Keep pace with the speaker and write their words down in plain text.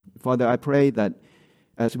Father, I pray that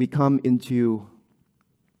as we come into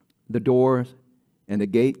the doors and the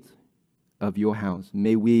gates of your house,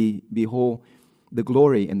 may we behold the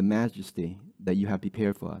glory and the majesty that you have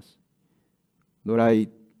prepared for us. Lord, I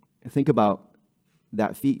think about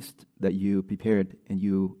that feast that you prepared and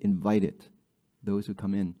you invited those who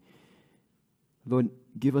come in. Lord,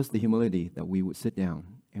 give us the humility that we would sit down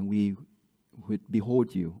and we would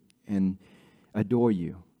behold you and adore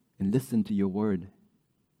you and listen to your word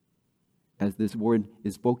as this word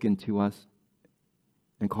is spoken to us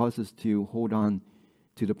and cause us to hold on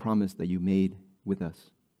to the promise that you made with us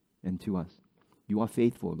and to us. You are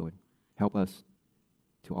faithful, Lord. Help us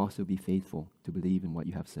to also be faithful to believe in what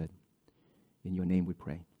you have said. In your name we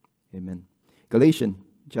pray. Amen. Galatians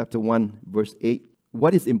chapter 1, verse 8.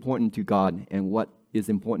 What is important to God and what is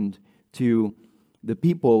important to the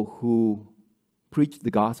people who preach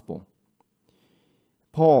the gospel?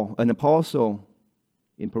 Paul, an apostle,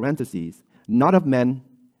 in parentheses, not of men,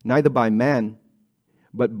 neither by man,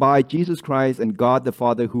 but by Jesus Christ and God the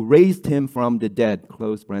Father who raised him from the dead,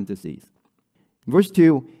 close parentheses. Verse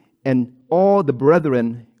 2, and all the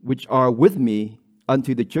brethren which are with me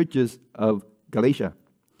unto the churches of Galatia.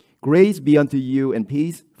 Grace be unto you and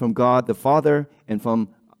peace from God the Father and from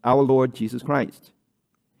our Lord Jesus Christ,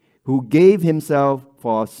 who gave himself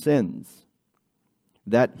for our sins,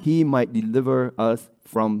 that he might deliver us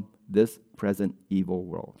from this present evil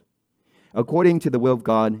world, according to the will of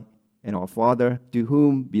God and our Father, to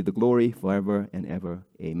whom be the glory forever and ever.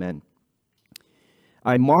 Amen.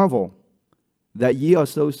 I marvel that ye are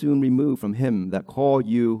so soon removed from him that called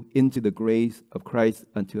you into the grace of Christ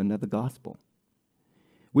unto another gospel,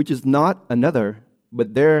 which is not another,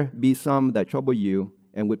 but there be some that trouble you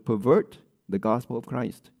and would pervert the gospel of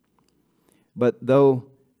Christ. But though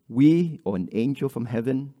we or an angel from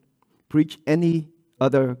heaven preach any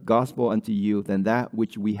other gospel unto you than that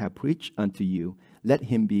which we have preached unto you, let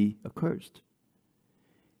him be accursed.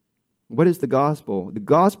 What is the gospel? The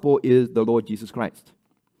gospel is the Lord Jesus Christ.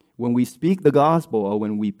 When we speak the gospel or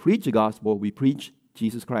when we preach the gospel, we preach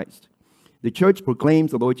Jesus Christ. The church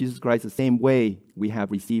proclaims the Lord Jesus Christ the same way we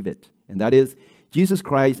have received it. And that is, Jesus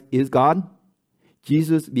Christ is God.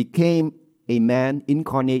 Jesus became a man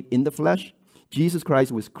incarnate in the flesh. Jesus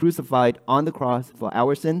Christ was crucified on the cross for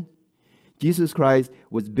our sin. Jesus Christ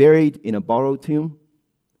was buried in a borrowed tomb.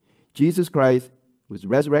 Jesus Christ was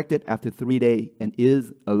resurrected after 3 days and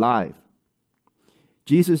is alive.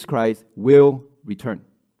 Jesus Christ will return.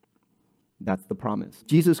 That's the promise.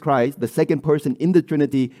 Jesus Christ, the second person in the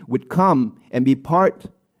Trinity, would come and be part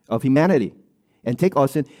of humanity and take our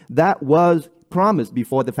sin. That was promised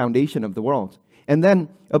before the foundation of the world. And then,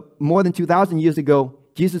 more than 2,000 years ago,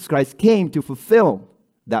 Jesus Christ came to fulfill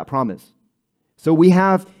that promise. So we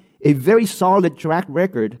have a very solid track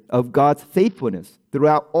record of God's faithfulness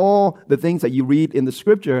throughout all the things that you read in the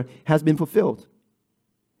scripture has been fulfilled.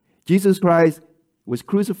 Jesus Christ was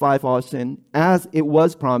crucified for our sin as it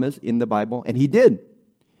was promised in the Bible, and he did.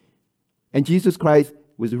 And Jesus Christ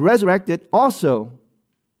was resurrected, also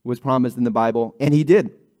was promised in the Bible, and he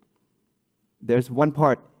did. There's one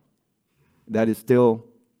part that is still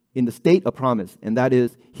in the state of promise, and that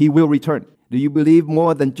is he will return. Do you believe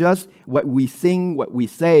more than just what we sing, what we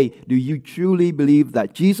say? Do you truly believe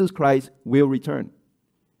that Jesus Christ will return?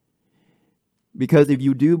 Because if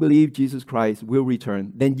you do believe Jesus Christ will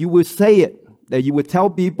return, then you will say it, that you would tell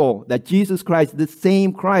people that Jesus Christ, the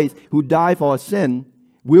same Christ who died for our sin,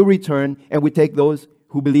 will return and will take those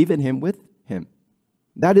who believe in him with him.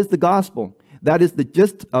 That is the gospel. That is the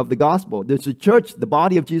gist of the gospel. Does the church, the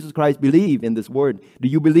body of Jesus Christ, believe in this word? Do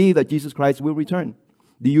you believe that Jesus Christ will return?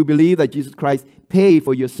 Do you believe that Jesus Christ paid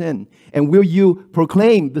for your sin? And will you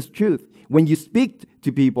proclaim this truth? When you speak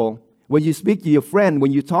to people, when you speak to your friend,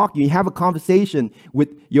 when you talk, you have a conversation with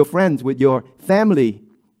your friends, with your family,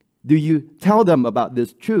 do you tell them about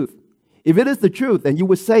this truth? If it is the truth, then you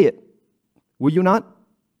would say it. Will you not?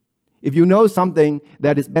 If you know something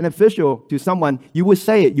that is beneficial to someone, you would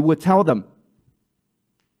say it. You would tell them.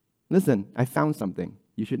 Listen, I found something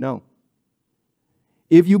you should know.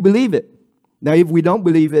 If you believe it. Now, if we don't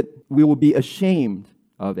believe it, we will be ashamed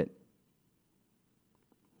of it.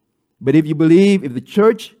 But if you believe, if the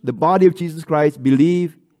church, the body of Jesus Christ,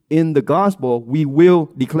 believe in the gospel, we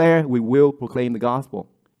will declare, we will proclaim the gospel.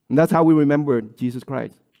 And that's how we remember Jesus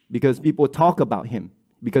Christ. Because people talk about him.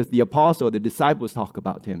 Because the apostle, the disciples talk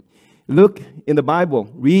about him. Look in the Bible,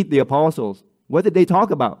 read the apostles. What did they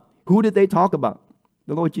talk about? Who did they talk about?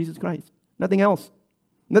 The Lord Jesus Christ. Nothing else.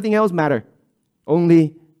 Nothing else mattered.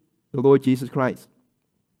 Only the Lord Jesus Christ.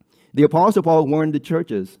 The Apostle Paul warned the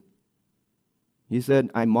churches. He said,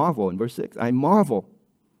 I marvel, in verse 6, I marvel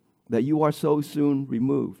that you are so soon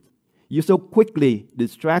removed You're so quickly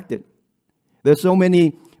distracted. There's so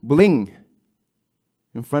many bling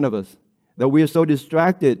in front of us that we are so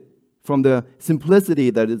distracted from the simplicity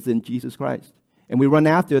that is in Jesus Christ. And we run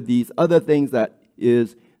after these other things that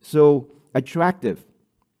is so attractive.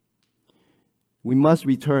 We must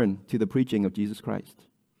return to the preaching of Jesus Christ.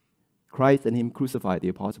 Christ and Him crucified. The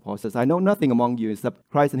Apostle Paul says, I know nothing among you except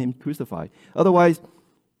Christ and Him crucified. Otherwise,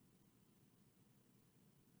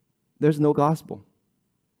 there's no gospel.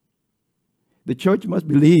 The church must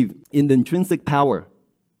believe in the intrinsic power,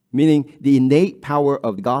 meaning the innate power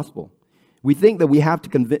of the gospel. We think that we have to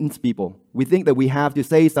convince people. We think that we have to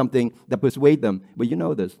say something that persuade them. But you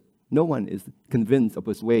know this. No one is convinced or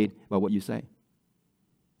persuaded by what you say.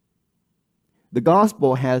 The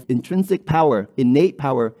gospel has intrinsic power, innate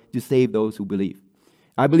power to save those who believe.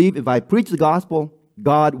 I believe if I preach the gospel,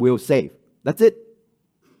 God will save. That's it.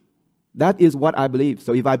 That is what I believe.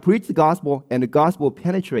 So if I preach the gospel and the gospel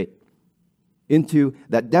penetrate into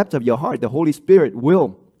that depth of your heart, the Holy Spirit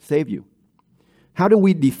will save you. How do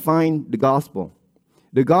we define the gospel?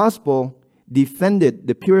 The gospel defended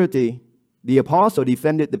the purity, the apostle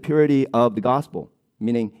defended the purity of the gospel,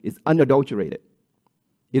 meaning it's unadulterated.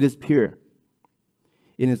 It is pure.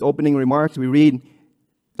 In his opening remarks, we read,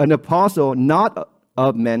 an apostle not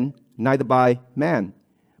of men, neither by man,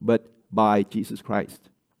 but by Jesus Christ.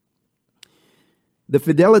 The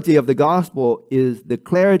fidelity of the gospel is the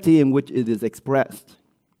clarity in which it is expressed.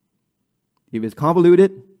 If it's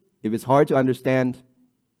convoluted, if it's hard to understand,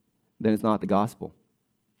 then it's not the gospel.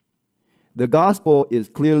 The gospel is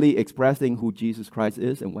clearly expressing who Jesus Christ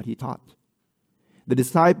is and what He taught. The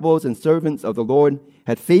disciples and servants of the Lord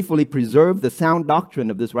had faithfully preserved the sound doctrine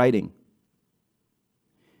of this writing.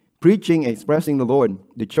 Preaching and expressing the Lord,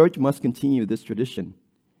 the church must continue this tradition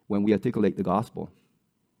when we articulate the gospel.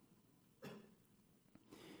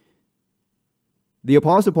 The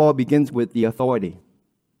Apostle Paul begins with the authority.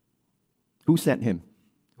 Who sent him?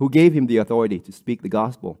 Who gave him the authority to speak the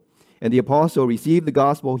gospel? And the apostle received the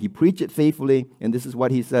gospel, he preached it faithfully, and this is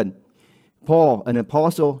what he said. Paul, an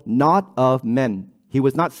apostle not of men. He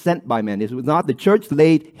was not sent by men. It was not the church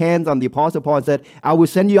laid hands on the apostle Paul and said, I will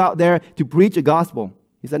send you out there to preach a gospel.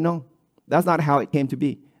 He said, no, that's not how it came to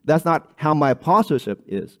be. That's not how my apostleship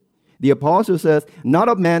is. The apostle says, not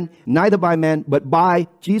of men, neither by men, but by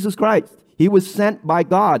Jesus Christ. He was sent by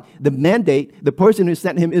God. The mandate, the person who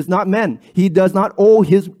sent him is not men. He does not owe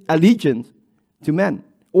his allegiance to men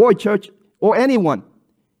or church or anyone.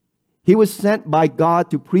 He was sent by God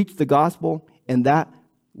to preach the gospel, and that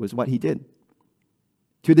was what he did.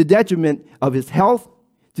 To the detriment of his health,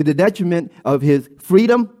 to the detriment of his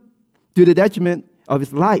freedom, to the detriment of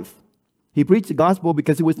his life. He preached the gospel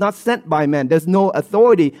because he was not sent by men. There's no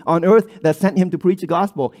authority on earth that sent him to preach the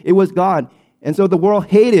gospel. It was God. And so the world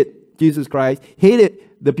hated Jesus Christ, hated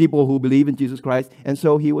the people who believe in Jesus Christ, and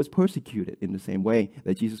so he was persecuted in the same way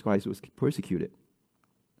that Jesus Christ was persecuted.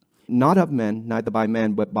 Not of men, neither by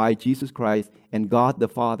men, but by Jesus Christ and God the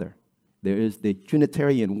Father. There is the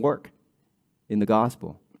Trinitarian work in the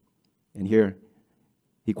gospel. And here,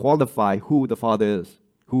 he qualified who the Father is,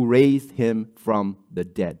 who raised him from the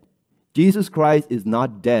dead. Jesus Christ is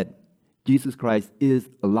not dead. Jesus Christ is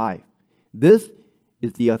alive. This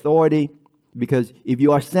is the authority, because if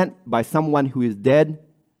you are sent by someone who is dead,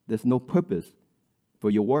 there's no purpose for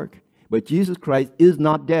your work. But Jesus Christ is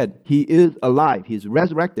not dead. He is alive. He is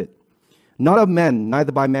resurrected. Not of men,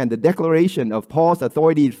 neither by man. The declaration of Paul's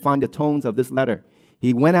authority is found in the tones of this letter.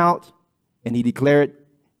 He went out and he declared,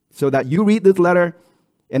 so that you read this letter,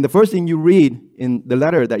 and the first thing you read in the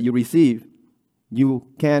letter that you receive, you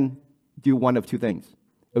can do one of two things.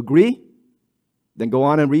 Agree, then go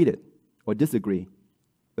on and read it. Or disagree,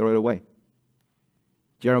 throw it away.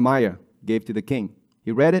 Jeremiah gave to the king.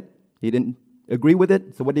 He read it. He didn't agree with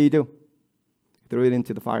it. So what did he do? Threw it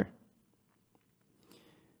into the fire.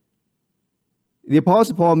 The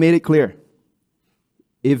Apostle Paul made it clear.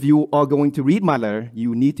 If you are going to read my letter,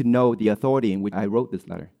 you need to know the authority in which I wrote this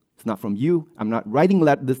letter. It's not from you. I'm not writing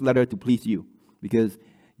this letter to please you, because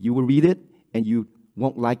you will read it and you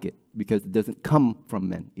won't like it, because it doesn't come from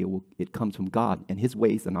men. It comes from God, and his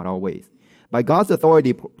ways are not our ways. By God's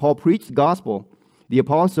authority, Paul preached the gospel. The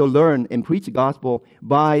apostle learned and preached the gospel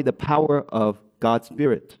by the power of God's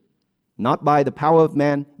Spirit. Not by the power of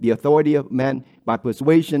man, the authority of man, by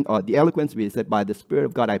persuasion or the eloquence. We said by the Spirit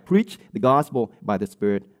of God. I preach the gospel by the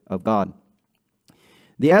Spirit of God.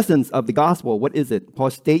 The essence of the gospel, what is it?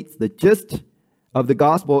 Paul states the gist of the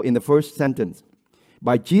gospel in the first sentence.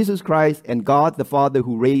 By Jesus Christ and God the Father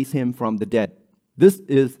who raised him from the dead. This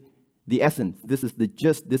is the essence. This is the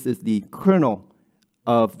gist. This is the kernel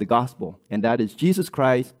of the gospel, and that is Jesus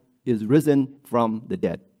Christ is risen from the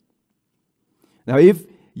dead. Now, if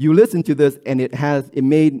you listen to this and it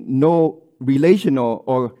made no relational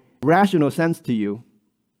or rational sense to you,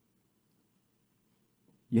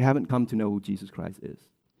 you haven't come to know who Jesus Christ is.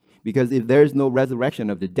 Because if there is no resurrection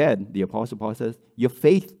of the dead, the Apostle Paul says, your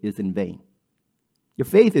faith is in vain. Your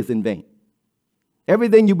faith is in vain.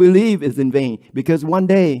 Everything you believe is in vain, because one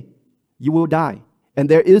day you will die, and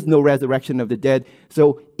there is no resurrection of the dead.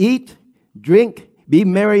 So eat, drink, be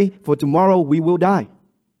merry, for tomorrow we will die.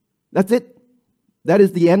 That's it. That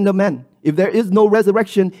is the end of men. If there is no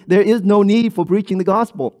resurrection, there is no need for preaching the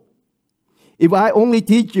gospel. If I only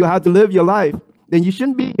teach you how to live your life, then you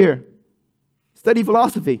shouldn't be here. Study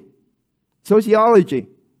philosophy, sociology.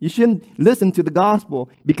 You shouldn't listen to the gospel,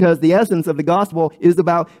 because the essence of the gospel is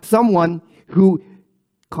about someone who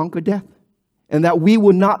conquered death, and that we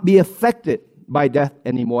will not be affected by death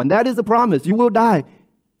anymore. And that is a promise. You will die,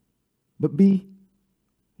 but be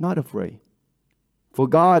not afraid, for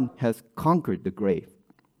God has conquered the grave.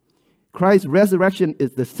 Christ's resurrection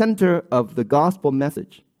is the center of the gospel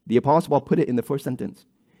message. The Apostle Paul put it in the first sentence,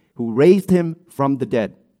 who raised him from the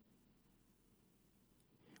dead.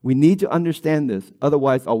 We need to understand this.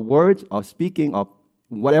 Otherwise, our words, our speaking, our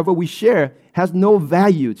whatever we share has no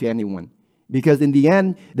value to anyone. Because in the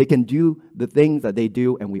end, they can do the things that they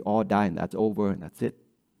do, and we all die, and that's over, and that's it.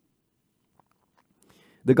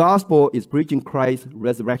 The gospel is preaching Christ's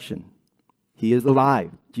resurrection. He is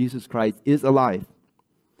alive. Jesus Christ is alive.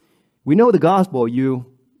 We know the gospel. You,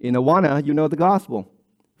 in Awana, you know the gospel.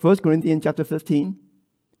 1 Corinthians chapter 15.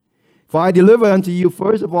 For I deliver unto you,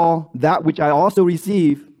 first of all, that which I also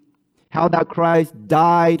received, how that Christ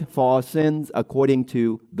died for our sins according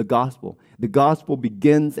to the gospel. The gospel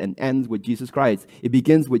begins and ends with Jesus Christ. It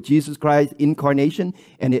begins with Jesus Christ's incarnation,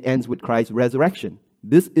 and it ends with Christ's resurrection.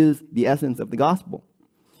 This is the essence of the gospel.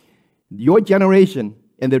 Your generation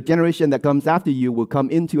and the generation that comes after you will come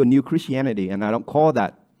into a new Christianity, and I don't call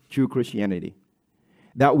that true Christianity,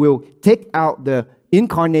 that will take out the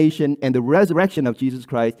incarnation and the resurrection of Jesus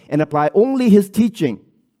Christ and apply only his teaching,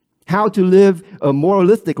 how to live a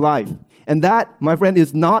moralistic life. And that, my friend,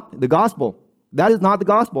 is not the gospel. That is not the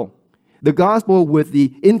gospel. The gospel with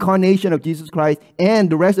the incarnation of Jesus Christ and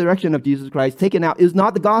the resurrection of Jesus Christ taken out is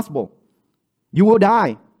not the gospel. You will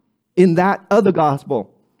die in that other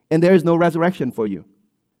gospel, and there is no resurrection for you.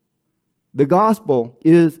 The gospel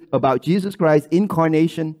is about Jesus Christ's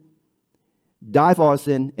incarnation, die for our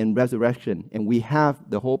sin, and resurrection, and we have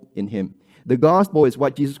the hope in him. The gospel is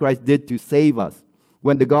what Jesus Christ did to save us.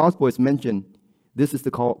 When the gospel is mentioned, this is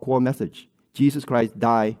the core message. Jesus Christ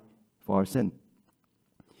died for our sin.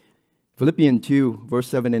 Philippians 2, verse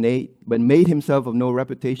 7 and 8, but made himself of no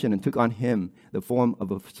reputation and took on him the form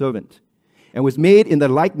of a servant, and was made in the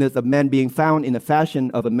likeness of men, being found in the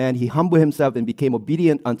fashion of a man. He humbled himself and became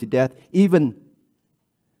obedient unto death, even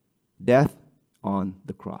death on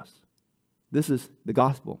the cross. This is the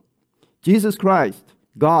gospel. Jesus Christ,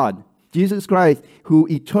 God, Jesus Christ, who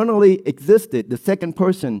eternally existed, the second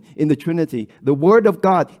person in the Trinity, the Word of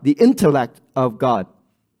God, the intellect of God,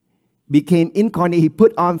 became incarnate. He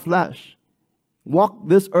put on flesh, walked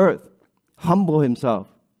this earth, humbled himself,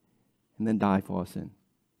 and then died for our sin.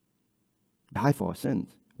 Die for our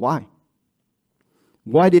sins. Why?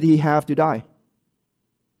 Why did he have to die?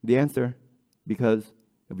 The answer, because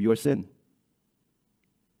of your sin.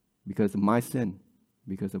 Because of my sin.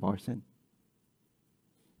 Because of our sin.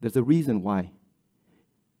 There's a reason why.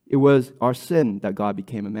 It was our sin that God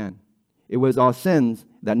became a man. It was our sins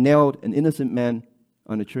that nailed an innocent man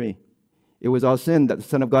on a tree. It was our sin that the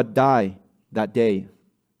Son of God died that day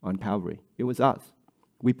on Calvary. It was us.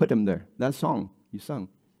 We put him there. That song you sung.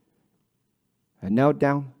 I knelt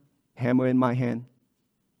down, hammer in my hand.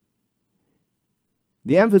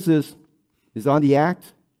 The emphasis is on the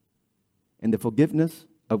act and the forgiveness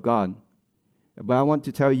of God. But I want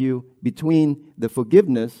to tell you, between the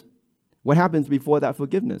forgiveness, what happens before that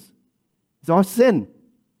forgiveness? It's our sin.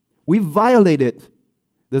 We violated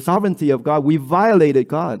the sovereignty of God. We violated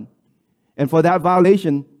God. And for that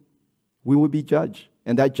violation, we will be judged.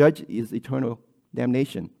 And that judge is eternal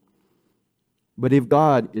damnation. But if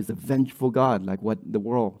God is a vengeful God, like what the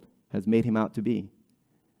world has made him out to be,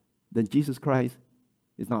 then Jesus Christ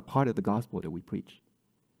is not part of the gospel that we preach.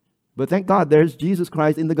 But thank God there's Jesus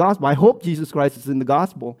Christ in the gospel. I hope Jesus Christ is in the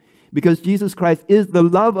gospel, because Jesus Christ is the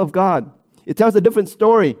love of God. It tells a different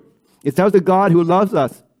story. It tells the God who loves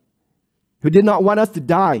us, who did not want us to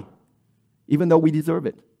die, even though we deserve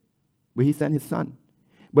it. But he sent his son.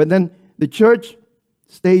 But then the church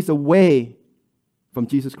stays away from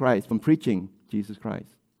Jesus Christ, from preaching Jesus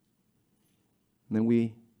Christ. And then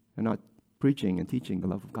we are not preaching and teaching the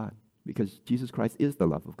love of God, because Jesus Christ is the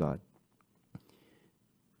love of God.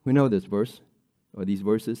 We know this verse. or these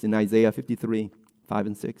verses in Isaiah 53, 5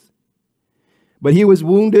 and 6. But he was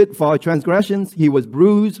wounded for our transgressions, he was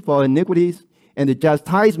bruised for our iniquities, and the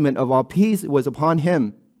chastisement of our peace was upon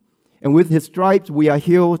him. And with his stripes we are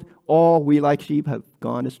healed. All we like sheep have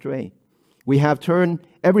gone astray. We have turned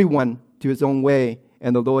everyone to his own way,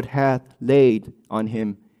 and the Lord hath laid on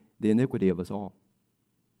him the iniquity of us all.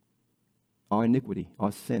 Our iniquity,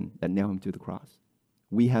 our sin that nailed him to the cross.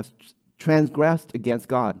 We have transgressed against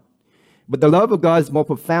God. But the love of God is more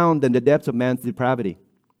profound than the depths of man's depravity.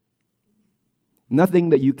 Nothing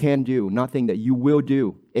that you can do, nothing that you will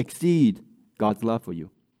do, exceed God's love for you.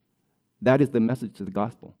 That is the message of the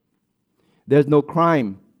gospel. There's no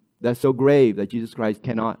crime that's so grave that Jesus Christ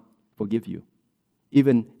cannot forgive you,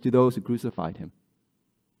 even to those who crucified him.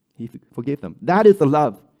 He forgave them. That is the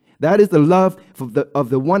love. That is the love of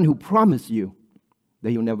the one who promised you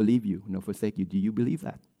that he'll never leave you, nor forsake you. Do you believe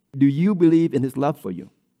that? Do you believe in his love for you?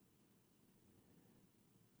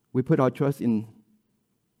 We put our trust in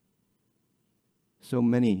so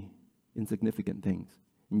many insignificant things,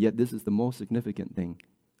 and yet this is the most significant thing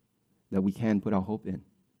that we can put our hope in.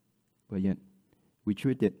 But yet, we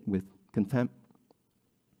treat it with contempt.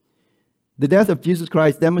 The death of Jesus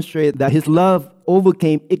Christ demonstrated that his love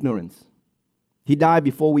overcame ignorance. He died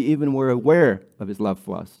before we even were aware of his love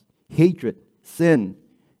for us. Hatred, sin,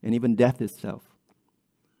 and even death itself.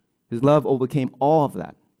 His love overcame all of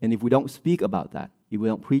that. And if we don't speak about that, if we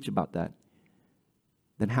don't preach about that,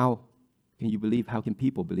 then how can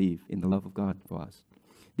people believe in the love of God for us?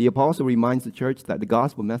 The apostle reminds the church that the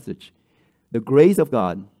gospel message, the grace of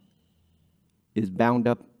God, is bound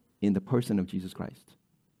up in the person of Jesus Christ.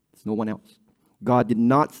 It's no one else. God did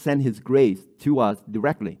not send his grace to us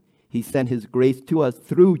directly. He sent his grace to us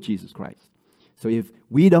through Jesus Christ. So if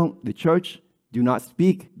the church do not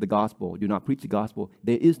speak the gospel, do not preach the gospel,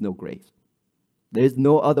 there is no grace. There is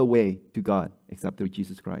no other way to God except through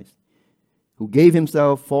Jesus Christ, who gave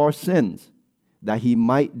himself for our sins that he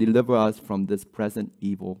might deliver us from this present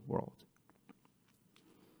evil world.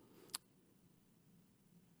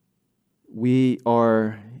 We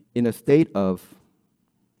are in a state of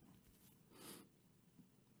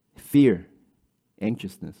fear,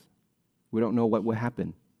 anxiousness. We don't know what will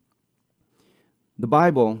happen. The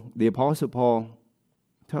Bible, the Apostle Paul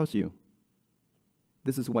tells you,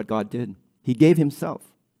 this is what God did. He gave himself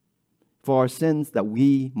for our sins that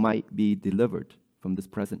we might be delivered from this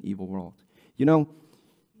present evil world. You know,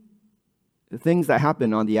 the things that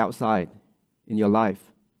happen on the outside in your life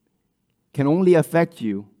can only affect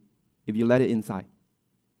you if you let it inside.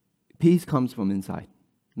 Peace comes from inside,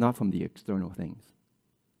 not from the external things.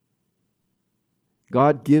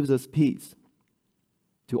 God gives us peace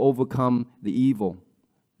to overcome the evil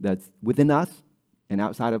that's within us and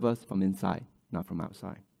outside of us from inside, not from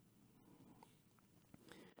outside.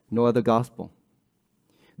 No other gospel.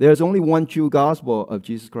 There is only one true gospel of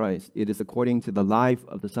Jesus Christ. It is according to the life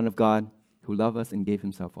of the Son of God who loved us and gave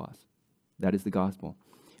himself for us. That is the gospel.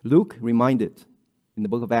 Luke reminded in the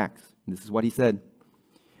book of Acts, and this is what he said,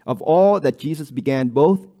 of all that Jesus began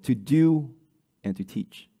both to do and to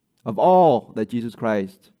teach. Of all that Jesus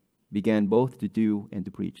Christ began both to do and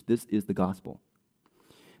to preach. This is the gospel.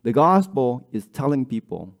 The gospel is telling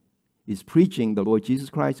people, is preaching the Lord Jesus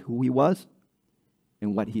Christ, who he was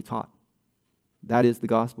and what he taught. That is the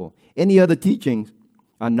gospel. Any other teachings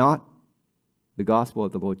are not the gospel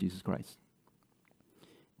of the Lord Jesus Christ.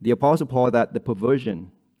 The Apostle Paul, that the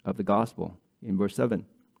perversion of the gospel in verse 7,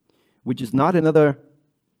 which is not another,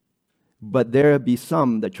 but there be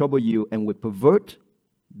some that trouble you and would pervert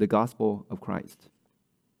the gospel of Christ.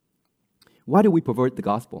 Why do we pervert the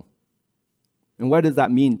gospel? And what does that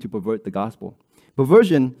mean to pervert the gospel?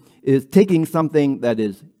 Perversion is taking something that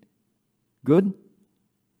is good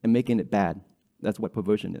and making it bad. That's what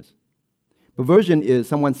perversion is. Perversion is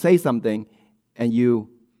someone say something and you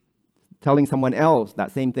telling someone else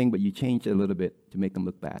that same thing, but you change it a little bit to make them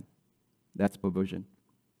look bad. That's perversion.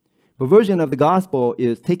 Perversion of the gospel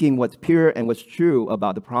is taking what's pure and what's true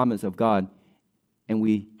about the promise of God and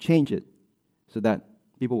we change it so that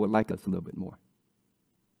people would like us a little bit more.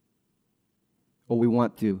 Or we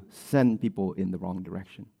want to send people in the wrong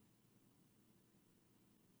direction.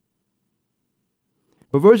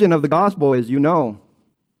 Perversion of the gospel is, you know,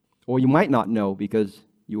 or you might not know because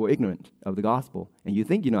you were ignorant of the gospel. And you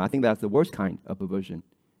think, I think that's the worst kind of perversion.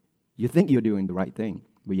 You think you're doing the right thing,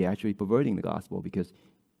 but you're actually perverting the gospel because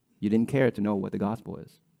you didn't care to know what the gospel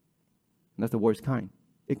is. And that's the worst kind,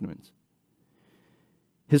 ignorance.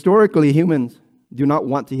 Historically, humans do not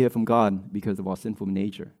want to hear from God because of our sinful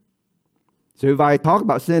nature. So if I talk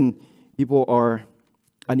about sin, people are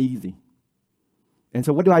uneasy. And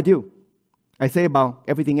so what do? I say about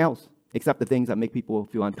everything else. except the things that make people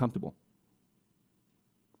feel uncomfortable.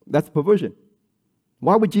 That's perversion.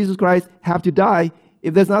 Why would Jesus Christ have to die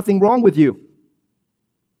if there's nothing wrong with you?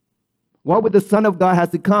 Why would the Son of God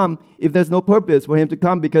have to come if there's no purpose for him to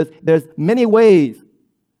come? Because there's many ways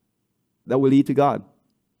that will lead to God.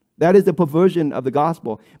 That is the perversion of the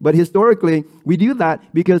gospel. But historically, we do that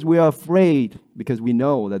because we are afraid, because we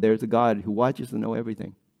know that there's a God who watches and knows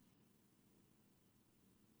everything.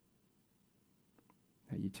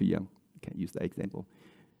 You're too young. I can't use that example.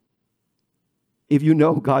 If you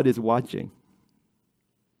know God is watching,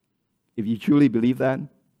 if you truly believe that,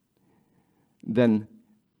 then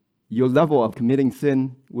your level of committing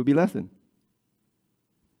sin will be lessened.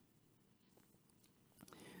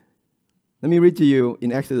 Let me read to you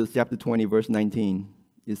in Exodus chapter 20, verse 19.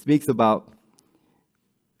 It speaks about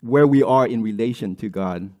where we are in relation to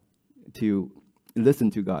God, to listen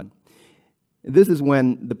to God. This is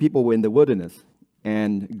when the people were in the wilderness,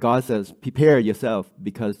 and God says, prepare yourself,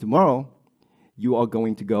 because tomorrow you are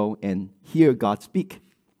going to go and hear God speak.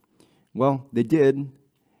 Well, they did,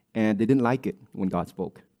 and they didn't like it when God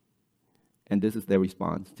spoke. And this is their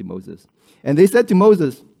response to Moses. And they said to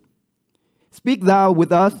Moses, speak thou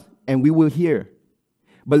with us, and we will hear.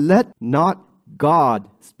 But let not God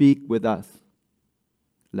speak with us,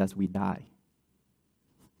 lest we die.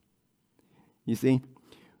 You see,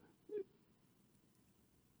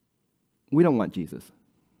 we don't want Jesus.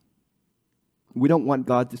 We don't want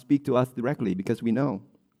God to speak to us directly because we know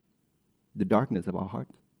the darkness of our heart,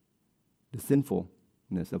 the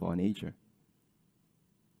sinfulness of our nature.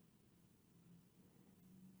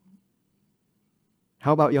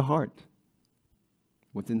 How about your heart?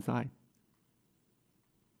 What's inside?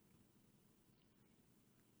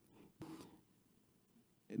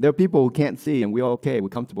 There are people who can't see, and we're okay. We're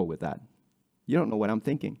comfortable with that. You don't know what I'm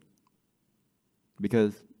thinking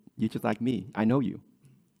because you're just like me. I know you.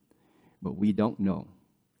 But we don't know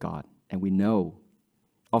God. And we know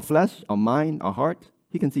our flesh, our mind, our heart,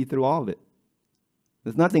 He can see through all of it.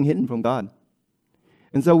 There's nothing hidden from God.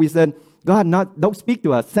 And so we said, God, don't speak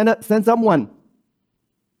to us. Send someone,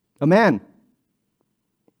 a man.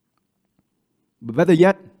 But better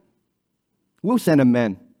yet, we'll send a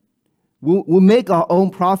man. We'll make our own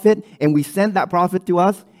prophet, and we send that prophet to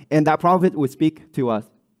us, and that prophet will speak to us.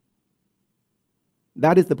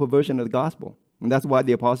 That is the perversion of the gospel. And that's why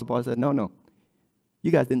the Apostle Paul said, no,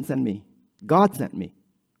 you guys didn't send me. God sent me.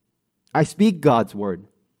 I speak God's word.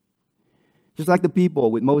 Just like the people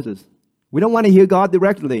with Moses. We don't want to hear God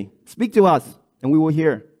directly. Speak to us, and we will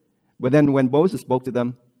hear. But then when Moses spoke to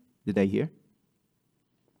them, did they hear?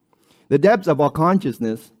 The depths of our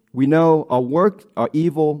consciousness, we know our works are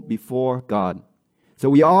evil before God. So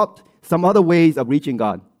we opt some other ways of reaching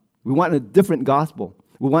God. We want a different gospel.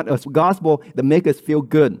 We want a gospel that makes us feel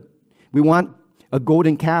good. We want a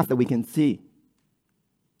golden calf that we can see,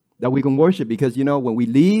 that we can worship, because, when we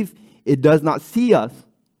leave, it does not see us.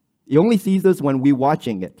 It only sees us when we're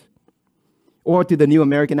watching it. Or to the new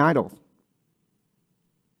American Idol.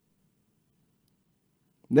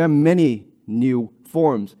 There are many new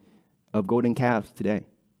forms of golden calves today.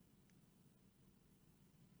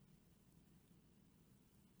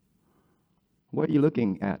 What are you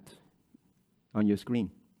looking at on your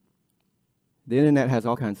screen? The internet has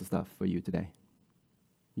all kinds of stuff for you today.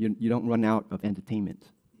 You don't run out of entertainment.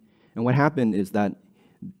 And what happened is that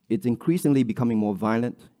it's increasingly becoming more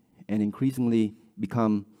violent and increasingly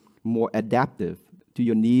become more adaptive to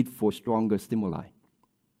your need for stronger stimuli.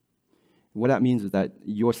 What that means is that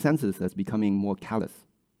your senses is becoming more callous.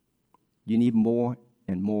 You need more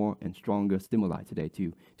and stronger stimuli today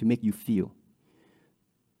to make you feel.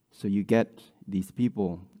 So you get these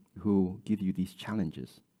people who give you these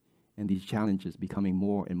challenges, and these challenges becoming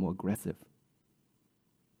more and more aggressive.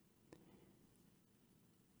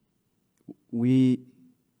 We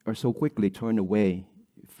are so quickly turned away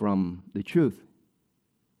from the truth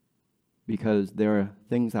because there are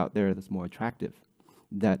things out there that's more attractive,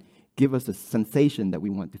 that give us a sensation that we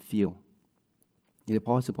want to feel. The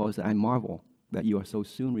Apostle Paul said, I marvel that you are so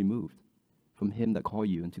soon removed from him that called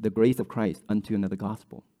you into the grace of Christ unto another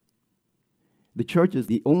gospel. The church is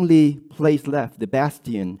the only place left, the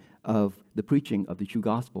bastion of the preaching of the true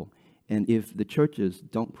gospel. And if the churches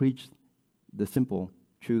don't preach the simple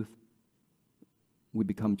truth, we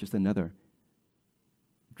become just another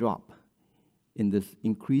drop in this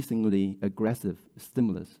increasingly aggressive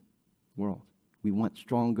stimulus world. We want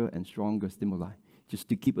stronger and stronger stimuli just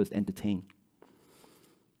to keep us entertained.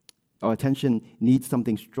 Our attention needs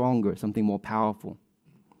something stronger, something more powerful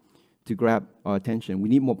to grab our attention. We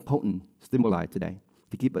need more potent stimuli today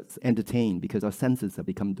to keep us entertained because our senses have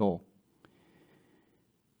become dull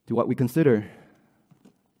to what we consider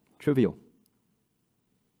trivial.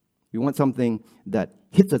 We want something that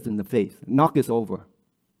hits us in the face, knocks us over.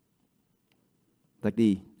 Like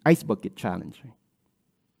the ice bucket challenge.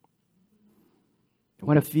 I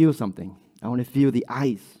want to feel something. I want to feel the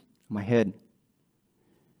ice on my head.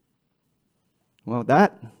 Well,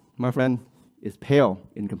 that, my friend, is pale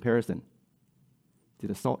in comparison to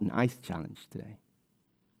the salt and ice challenge today.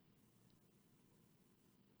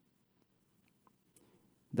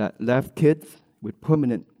 That left kids with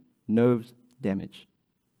permanent nerve damage.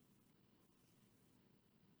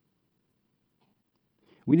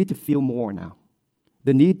 We need to feel more now.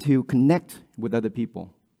 The need to connect with other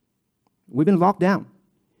people. We've been locked down.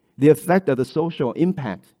 The effect of the social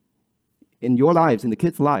impact in your lives, in the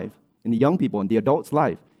kids' life, in the young people, in the adults'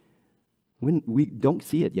 life, we don't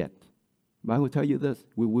see it yet. But I will tell you this,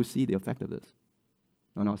 we will see the effect of this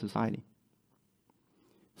on our society.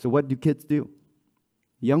 So what do kids do?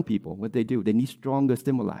 Young people, what they do, they need stronger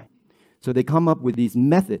stimuli. So they come up with these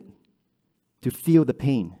methods to feel the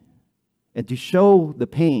pain and to show the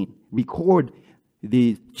pain, record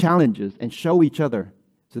the challenges and show each other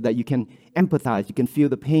so that you can empathize, you can feel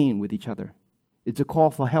the pain with each other. It's a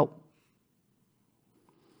call for help.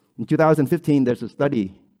 In 2015, there's a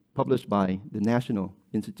study published by the National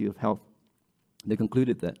Institute of Health. They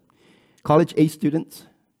concluded that college-age students,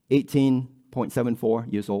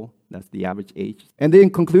 18.74 years old, that's the average age, and they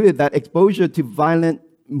concluded that exposure to violent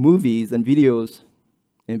movies and videos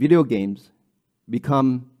and video games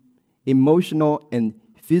become emotional and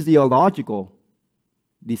physiological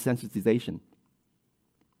desensitization.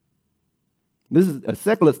 This is a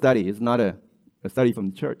secular study. It's not a study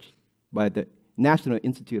from the church, by the National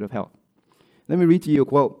Institute of Health. Let me read to you a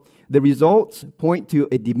quote. The results point to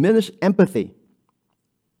a diminished empathy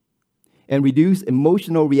and reduced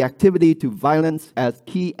emotional reactivity to violence as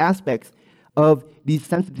key aspects of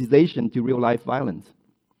desensitization to real-life violence,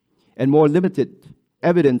 and more limited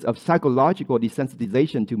evidence of psychological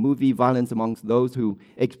desensitization to movie violence amongst those who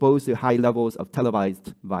exposed to high levels of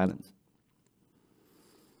televised violence.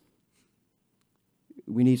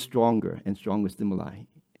 We need stronger and stronger stimuli,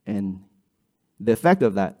 and the effect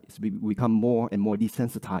of that is we become more and more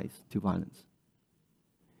desensitized to violence.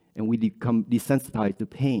 And we become desensitized to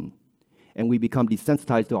pain. And we become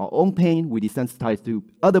desensitized to our own pain. We desensitize to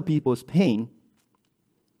other people's pain.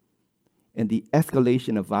 And the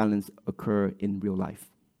escalation of violence occur in real life.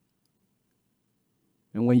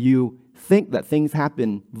 And when you think that things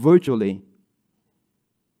happen virtually,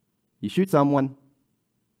 you shoot someone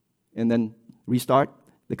and then restart,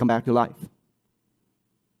 they come back to life.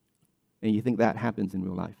 And you think that happens in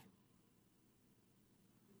real life.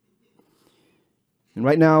 And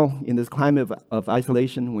right now, in this climate of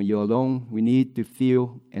isolation, when you're alone, we need to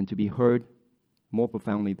feel and to be heard more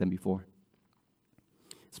profoundly than before.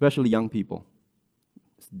 Especially young people.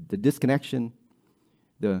 The disconnection,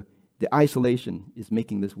 the isolation is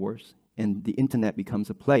making this worse. And the internet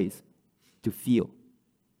becomes a place to feel,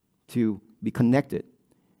 to be connected.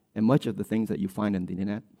 And much of the things that you find on the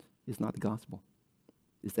internet is not the gospel.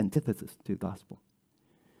 It's antithesis to the gospel.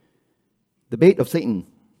 The bait of Satan.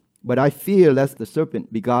 But I fear lest the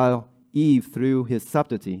serpent beguile Eve through his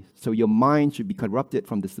subtlety, so your mind should be corrupted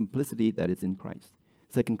from the simplicity that is in Christ.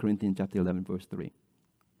 2 Corinthians chapter 11, verse 3.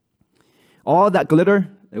 All that glitter,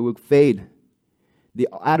 it will fade. The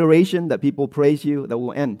adoration that people praise you, that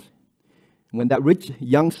will end. When that rich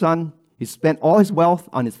young son, he spent all his wealth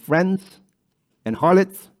on his friends and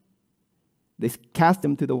harlots, they cast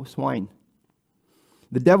him to the swine.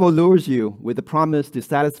 The devil lures you with the promise to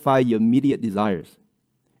satisfy your immediate desires.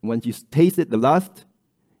 And once you tasted the lust,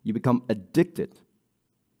 you become addicted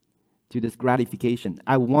to this gratification.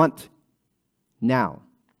 I want now,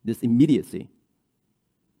 this immediacy.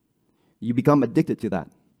 You become addicted to that.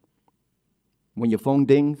 When your phone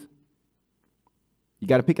dings, you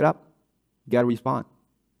got to pick it up. You got to respond.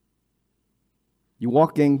 You're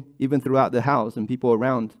walking even throughout the house and people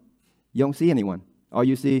around, you don't see anyone. All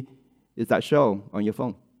you see is that show on your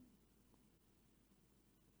phone.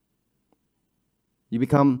 You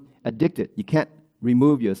become addicted. You can't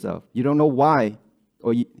remove yourself. You don't know why,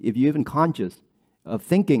 or if you're even conscious of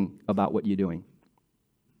thinking about what you're doing.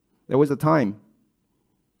 There was a time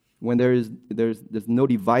when there's no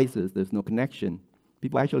devices, there's no connection.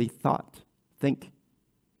 People actually think,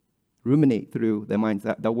 ruminate through their minds.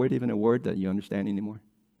 That word even a word that you understand anymore.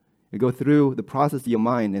 You go through the process of your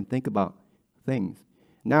mind and think about things.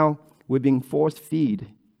 Now we're being force-feed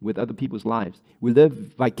with other people's lives. We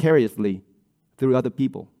live vicariously through other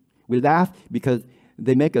people. We laugh because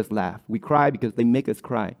they make us laugh. We cry because they make us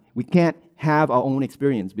cry. We can't have our own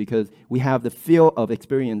experience because we have the feel of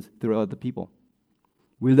experience through other people.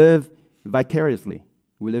 We live vicariously.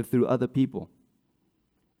 We live through other people.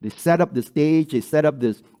 They set up the stage, they set up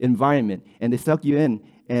this environment, and they suck you in,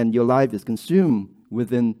 and your life is consumed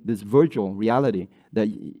within this virtual reality that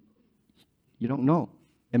you don't know.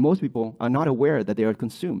 And most people are not aware that they are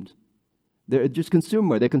consumed. They're just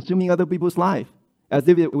consumer. They're consuming other people's life as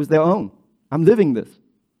if it was their own. I'm living this.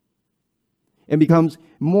 It becomes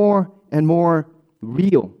more and more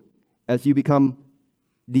real as you become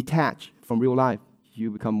detached from real life.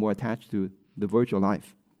 You become more attached to the virtual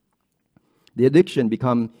life. The addiction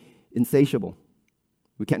becomes insatiable.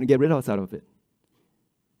 We can't get rid of it.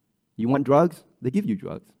 You want drugs? They give you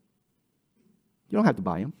drugs. You don't have to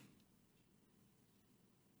buy them.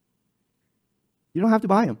 You don't have to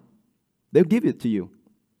buy them. They'll give it to you.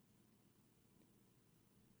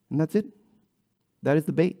 And that's it. That is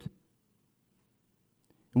the bait.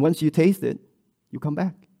 And once you taste it, you come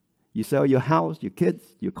back. You sell your house, your kids,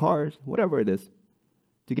 your cars, whatever it is,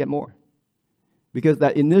 to get more. Because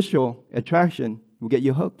that initial attraction will get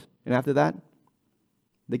you hooked. And after that,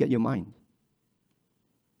 they get your mind.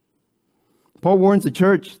 Paul warns the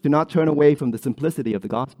church to not turn away from the simplicity of the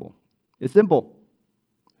gospel. It's simple.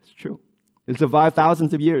 It's true. It survived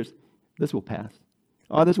thousands of years. This will pass.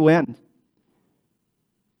 Oh, this will end.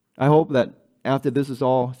 I hope that after this is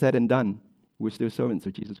all said and done, we're still servants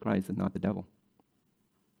of Jesus Christ and not the devil.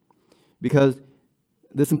 Because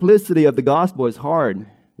the simplicity of the gospel is hard.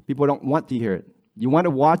 People don't want to hear it. You want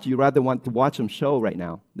to watch, you rather want to watch some show right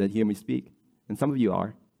now than hear me speak. And some of you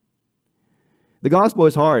are. The gospel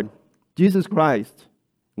is hard. Jesus Christ,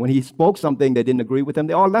 when he spoke something they didn't agree with him,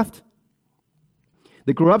 they all left.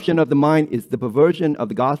 The corruption of the mind is the perversion of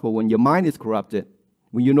the gospel. When your mind is corrupted,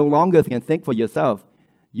 when you no longer can think for yourself,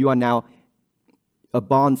 you are now a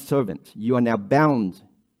bond servant. You are now bound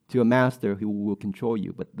to a master who will control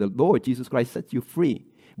you. But the Lord Jesus Christ sets you free.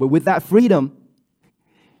 But with that freedom,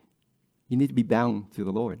 you need to be bound to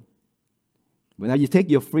the Lord. But now you take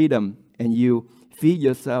your freedom and you feed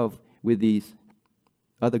yourself with these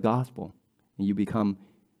other gospel, and you become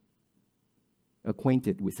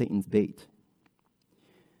acquainted with Satan's bait,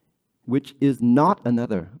 which is not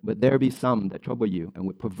another, but there be some that trouble you and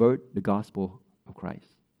would pervert the gospel of Christ.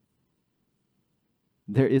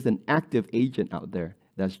 There is an active agent out there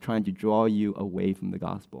that's trying to draw you away from the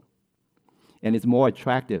gospel. And it's more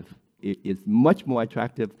attractive. It is much more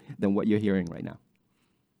attractive than what you're hearing right now.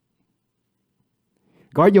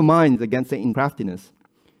 Guard your minds against Satan's craftiness.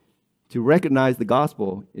 To recognize the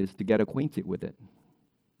gospel is to get acquainted with it.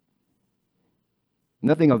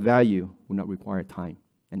 Nothing of value will not require time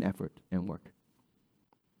and effort and work.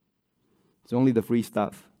 It's only the free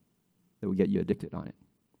stuff that will get you addicted on it.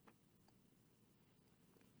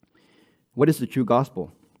 What is the true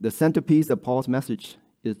gospel? The centerpiece of Paul's message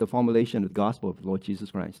is the formulation of the gospel of the Lord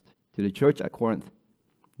Jesus Christ to the church at Corinth.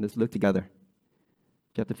 Let's look together.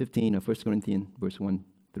 Chapter 15 of 1 Corinthians, verse 1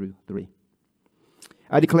 through 3.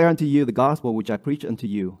 I declare unto you the gospel which I preach unto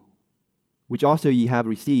you, which also ye have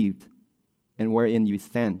received, and wherein you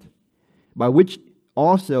stand, by which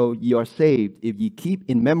also ye are saved, if ye keep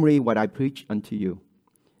in memory what I preach unto you,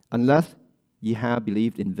 unless ye have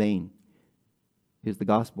believed in vain. Here's the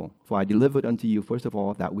gospel. For I delivered unto you first of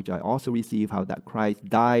all that which I also received, how that Christ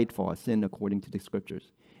died for our sin according to the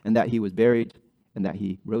Scriptures, and that he was buried, and that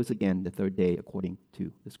he rose again the third day according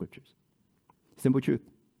to the Scriptures. Simple truth.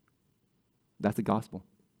 That's the gospel.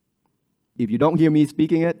 If you don't hear me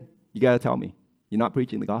speaking it, you got to tell me. You're not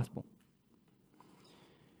preaching the gospel.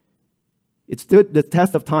 It stood the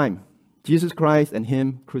test of time. Jesus Christ and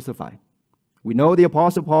him crucified. We know the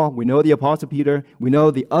Apostle Paul. We know the Apostle Peter. We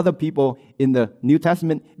know the other people in the New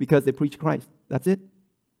Testament because they preach Christ. That's it.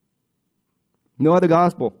 No other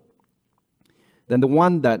gospel than the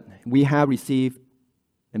one that we have received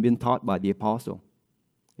and been taught by the apostle.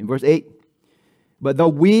 In verse 8, but though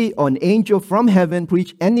we or an angel from heaven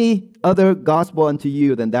preach any other gospel unto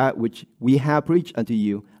you than that which we have preached unto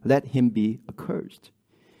you, let him be accursed.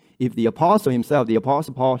 If the apostle himself, the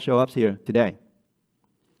apostle Paul, show up here today,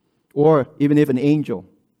 or even if an angel,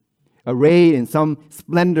 arrayed in some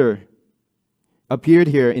splendor, appeared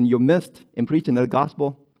here in your midst and preaching the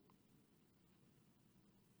gospel,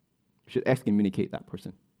 you should excommunicate that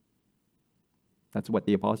person. That's what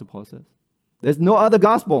the apostle Paul says. There's no other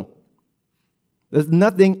gospel. There's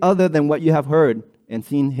nothing other than what you have heard and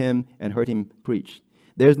seen him and heard him preach.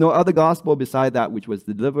 There's no other gospel beside that which was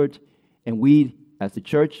delivered, and we as the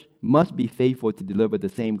church must be faithful to deliver the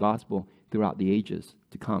same gospel throughout the ages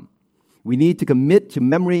to come. We need to commit to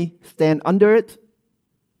memory, stand under it.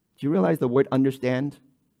 Do you realize the word understand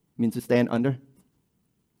means to stand under?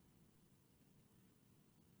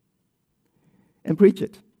 And preach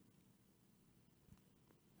it.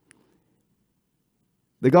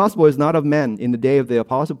 The gospel is not of men. In the day of the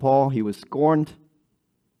Apostle Paul, he was scorned.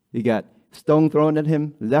 He got stone thrown at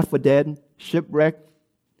him, left for dead, shipwrecked,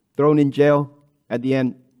 thrown in jail. At the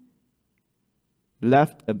end,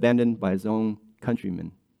 left abandoned by his own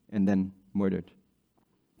countrymen, and then murdered.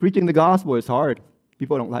 Preaching the gospel is hard.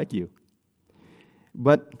 People don't like you.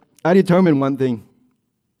 But I determined one thing.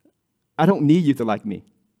 I don't need you to like me.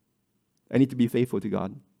 I need to be faithful to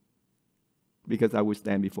God. Because I will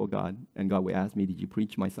stand before God, and God will ask me, did you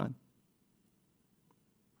preach my son?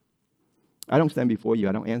 I don't stand before you.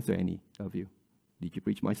 I don't answer any of you. Did you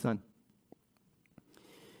preach my son?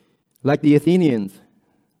 Like the Athenians,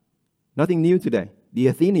 nothing new today. The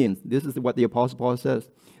Athenians, this is what the Apostle Paul says.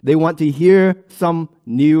 They want to hear some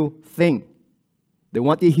new thing. They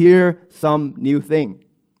want to hear some new thing.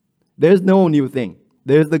 There's no new thing.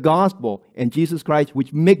 There's the gospel and Jesus Christ,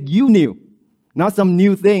 which make you new. Not some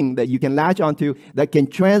new thing that you can latch onto that can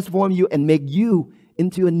transform you and make you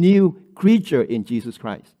into a new creature in Jesus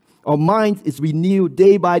Christ. Our minds is renewed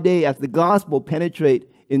day by day as the gospel penetrates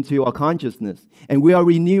into our consciousness, and we are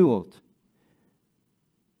renewed.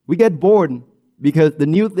 We get bored because the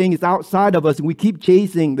new thing is outside of us and we keep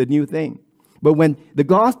chasing the new thing. But when the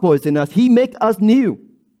gospel is in us, He makes us new.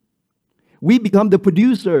 We become the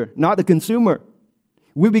producer, not the consumer.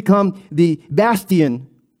 We become the bastion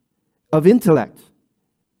of intellect,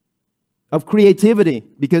 of creativity,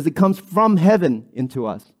 because it comes from heaven into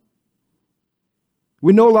us.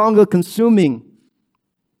 We're no longer consuming.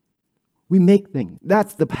 We make things.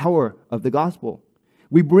 That's the power of the gospel.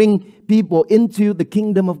 We bring people into the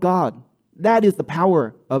kingdom of God. That is the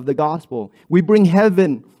power of the gospel. We bring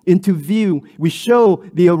heaven into view. We show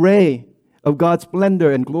the array of God's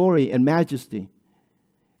splendor and glory and majesty.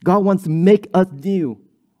 God wants to make us new.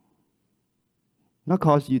 Not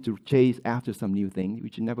cause you to chase after some new thing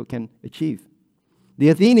which you never can achieve. The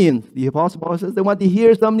Athenians, the Apostle Paul says, they want to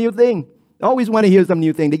hear some new thing. They always want to hear some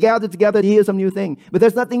new thing. They gather together to hear some new thing. But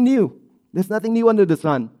there's nothing new. There's nothing new under the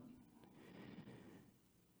sun.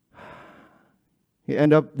 You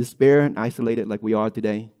end up despair and isolated like we are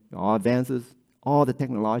today. All advances, all the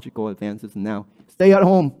technological advances now. Stay at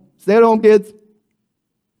home. Stay at home, kids.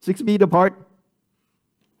 6 feet apart.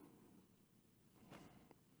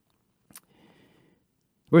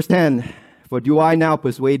 Verse 10, for do I now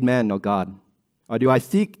persuade men or God? Or do I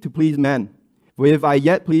seek to please men? For if I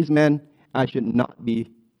yet please men, I should not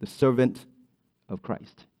be the servant of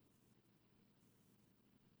Christ.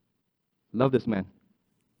 Love this man.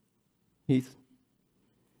 He's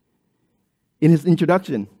in his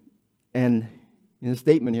introduction and in his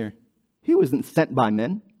statement here, he wasn't sent by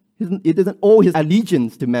men. He doesn't owe his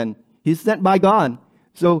allegiance to men. He's sent by God.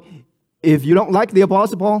 So if you don't like the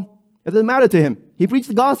Apostle Paul, it doesn't matter to him. He preached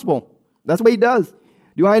the gospel. That's what he does.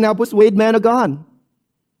 Do I now persuade men of God?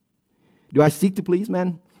 Do I seek to please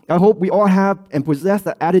men? I hope we all have and possess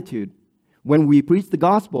that attitude when we preach the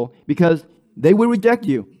gospel, because they will reject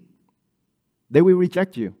you. They will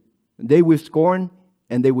reject you. They will scorn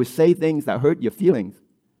and they will say things that hurt your feelings.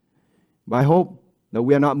 But I hope that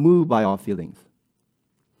we are not moved by our feelings.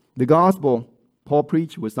 The gospel Paul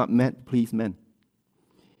preached was not meant to please men.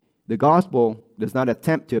 The gospel does not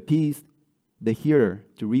attempt to appease the hearer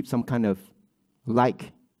to reap some kind of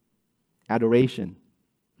adoration,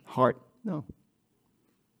 heart. No.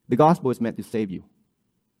 The gospel is meant to save you.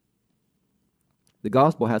 The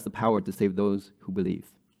gospel has the power to save those who believe.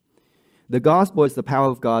 The gospel is the power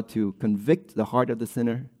of God to convict the heart of the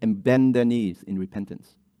sinner and bend their knees in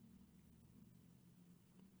repentance.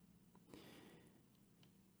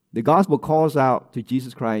 The gospel calls out to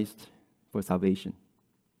Jesus Christ for salvation.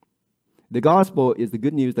 The gospel is the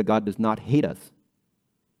good news that God does not hate us.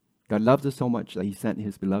 God loves us so much that He sent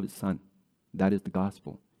His beloved Son. That is the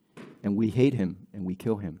gospel. And we hate Him, and we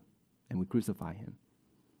kill Him, and we crucify Him.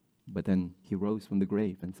 But then He rose from the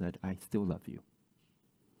grave and said, I still love you.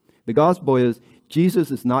 The gospel is Jesus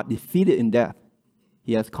is not defeated in death.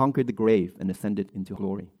 He has conquered the grave and ascended into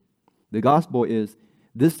glory. The gospel is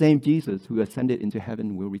this same Jesus who ascended into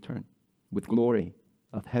heaven will return with glory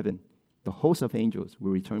of heaven. The host of angels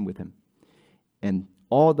will return with Him. And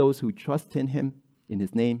all those who trust in Him, in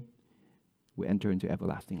His name, will enter into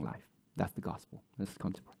everlasting life. That's the gospel. Let's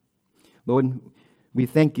come to pray. Lord, we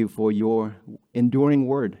thank You for Your enduring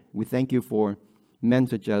word. We thank You for men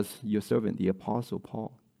such as Your servant, the Apostle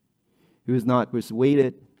Paul, who is not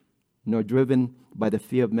persuaded nor driven by the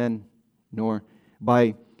fear of men, nor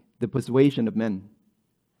by the persuasion of men,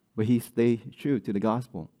 but he stayed true to the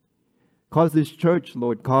gospel. Cause this church,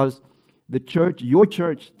 Lord, cause the church, Your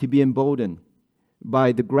church, to be emboldened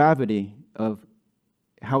by the gravity of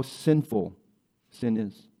how sinful sin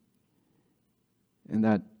is, and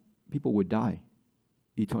that people would die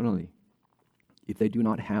eternally if they do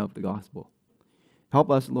not have the gospel. Help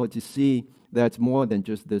us, Lord, to see that it's more than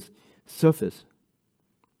just this surface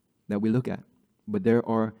that we look at, but there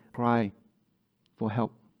are cry for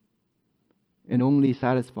help and only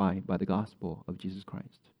satisfied by the gospel of Jesus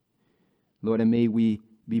Christ. Lord, and may we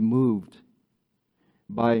be moved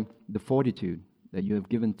by the fortitude that you have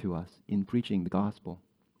given to us in preaching the gospel.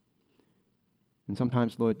 And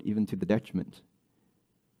sometimes, Lord, even to the detriment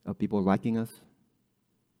of people liking us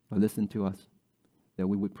or listening to us, that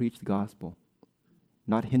we would preach the gospel,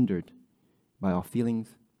 not hindered by our feelings,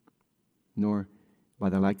 nor by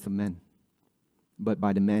the likes of men, but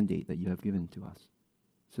by the mandate that you have given to us,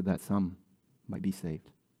 so that some might be saved.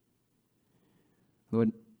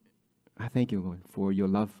 Lord, I thank you, Lord, for your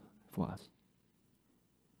love for us,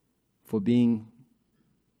 for being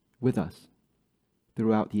with us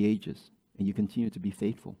throughout the ages, and you continue to be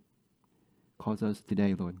faithful. Cause us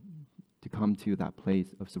today, Lord, to come to that place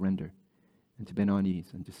of surrender and to bend our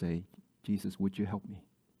knees and to say, Jesus, would you help me?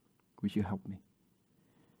 Would you help me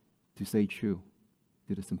to stay true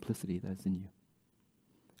to the simplicity that's in you?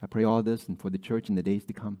 I pray all this and for the church in the days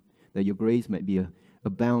to come, that your grace might be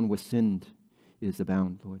abound where sin is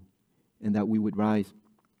abound, Lord, and that we would rise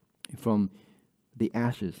from the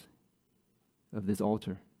ashes of this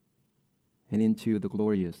altar and into the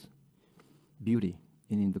glorious beauty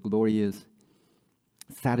and in the glorious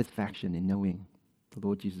satisfaction in knowing the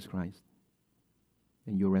Lord Jesus Christ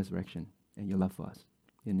and your resurrection and your love for us.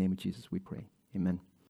 In the name of Jesus we pray. Amen.